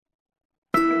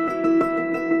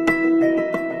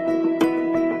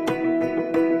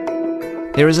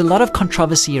There is a lot of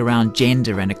controversy around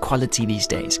gender and equality these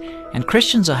days, and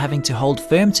Christians are having to hold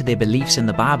firm to their beliefs in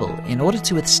the Bible in order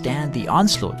to withstand the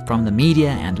onslaught from the media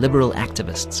and liberal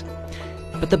activists.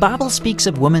 But the Bible speaks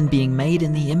of women being made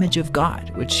in the image of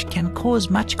God, which can cause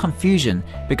much confusion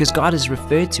because God is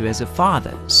referred to as a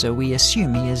father, so we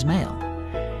assume he is male.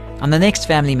 On the next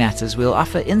Family Matters, we'll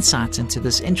offer insights into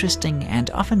this interesting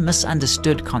and often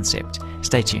misunderstood concept.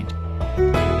 Stay tuned.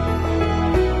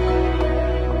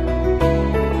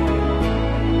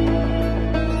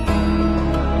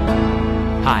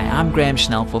 Hi, I'm Graham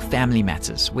Schnell for Family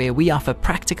Matters, where we offer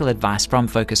practical advice from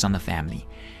Focus on the Family.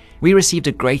 We received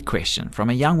a great question from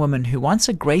a young woman who wants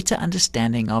a greater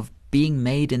understanding of being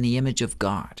made in the image of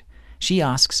God. She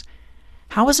asks,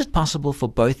 how is it possible for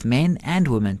both men and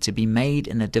women to be made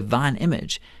in a divine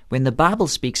image when the Bible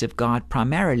speaks of God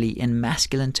primarily in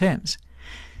masculine terms?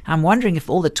 I'm wondering if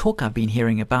all the talk I've been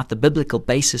hearing about the biblical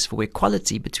basis for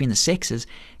equality between the sexes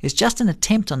is just an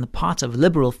attempt on the part of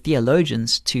liberal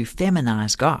theologians to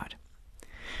feminize God.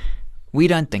 We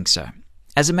don't think so.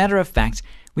 As a matter of fact,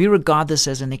 we regard this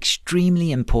as an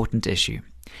extremely important issue.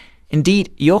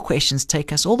 Indeed, your questions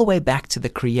take us all the way back to the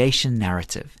creation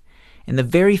narrative. In the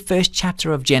very first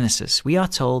chapter of Genesis, we are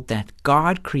told that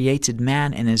God created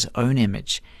man in his own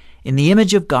image. In the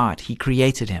image of God, he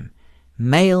created him.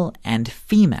 Male and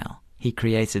female, he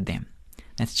created them.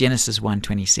 That's Genesis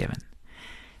 1:27.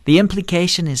 The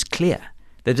implication is clear.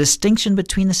 The distinction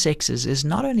between the sexes is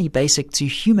not only basic to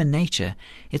human nature,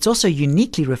 it's also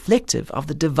uniquely reflective of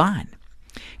the divine.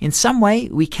 In some way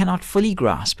we cannot fully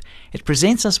grasp, it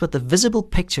presents us with a visible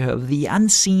picture of the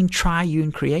unseen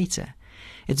triune creator.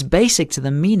 It's basic to the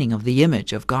meaning of the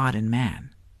image of God in man.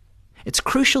 It's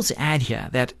crucial to add here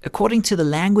that, according to the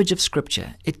language of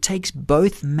Scripture, it takes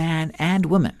both man and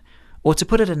woman, or to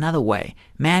put it another way,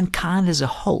 mankind as a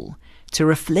whole, to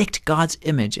reflect God's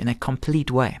image in a complete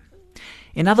way.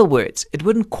 In other words, it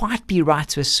wouldn't quite be right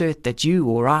to assert that you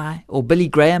or I, or Billy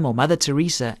Graham or Mother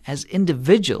Teresa, as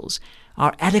individuals,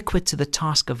 are adequate to the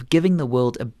task of giving the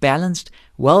world a balanced,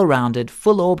 well-rounded,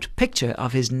 full-orbed picture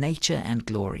of his nature and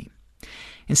glory.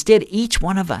 Instead, each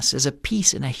one of us is a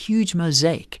piece in a huge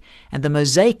mosaic, and the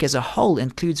mosaic as a whole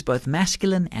includes both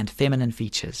masculine and feminine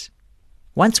features.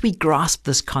 Once we grasp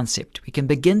this concept, we can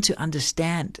begin to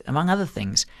understand, among other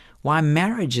things, why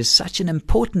marriage is such an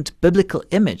important biblical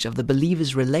image of the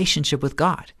believer's relationship with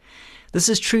God. This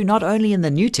is true not only in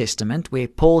the New Testament, where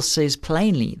Paul says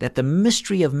plainly that the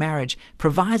mystery of marriage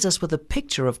provides us with a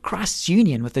picture of Christ's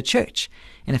union with the church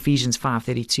in Ephesians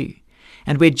 5:32.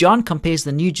 And where John compares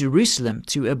the New Jerusalem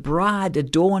to a bride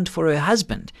adorned for her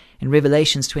husband in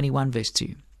Revelations 21 verse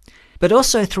 2. But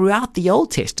also throughout the Old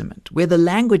Testament, where the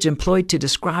language employed to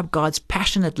describe God's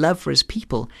passionate love for his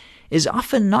people is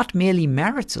often not merely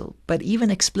marital, but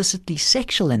even explicitly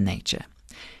sexual in nature.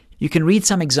 You can read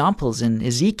some examples in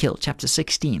Ezekiel chapter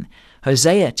 16,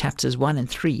 Hosea chapters 1 and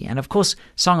 3, and of course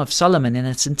Song of Solomon in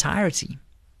its entirety.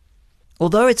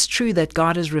 Although it's true that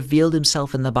God has revealed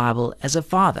himself in the Bible as a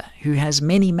father who has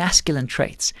many masculine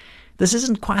traits, this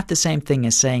isn't quite the same thing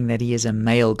as saying that he is a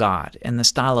male God in the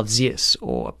style of Zeus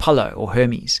or Apollo or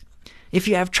Hermes. If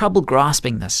you have trouble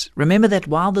grasping this, remember that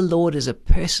while the Lord is a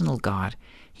personal God,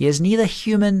 he is neither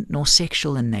human nor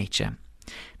sexual in nature.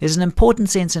 There's an important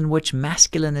sense in which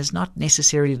masculine is not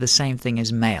necessarily the same thing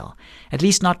as male, at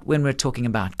least not when we're talking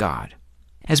about God.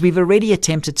 As we've already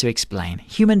attempted to explain,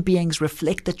 human beings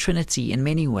reflect the Trinity in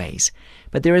many ways,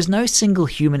 but there is no single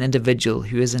human individual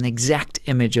who is an exact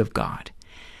image of God.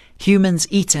 Humans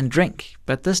eat and drink,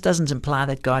 but this doesn't imply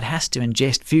that God has to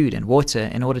ingest food and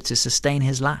water in order to sustain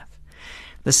his life.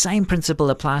 The same principle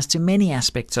applies to many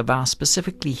aspects of our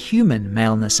specifically human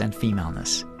maleness and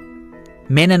femaleness.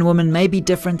 Men and women may be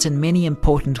different in many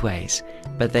important ways,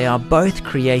 but they are both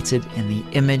created in the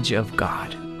image of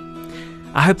God.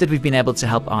 I hope that we've been able to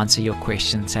help answer your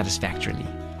question satisfactorily.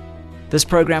 This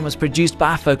program was produced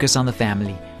by Focus on the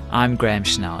Family. I'm Graham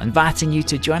Schnell, inviting you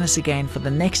to join us again for the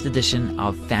next edition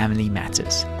of Family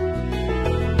Matters.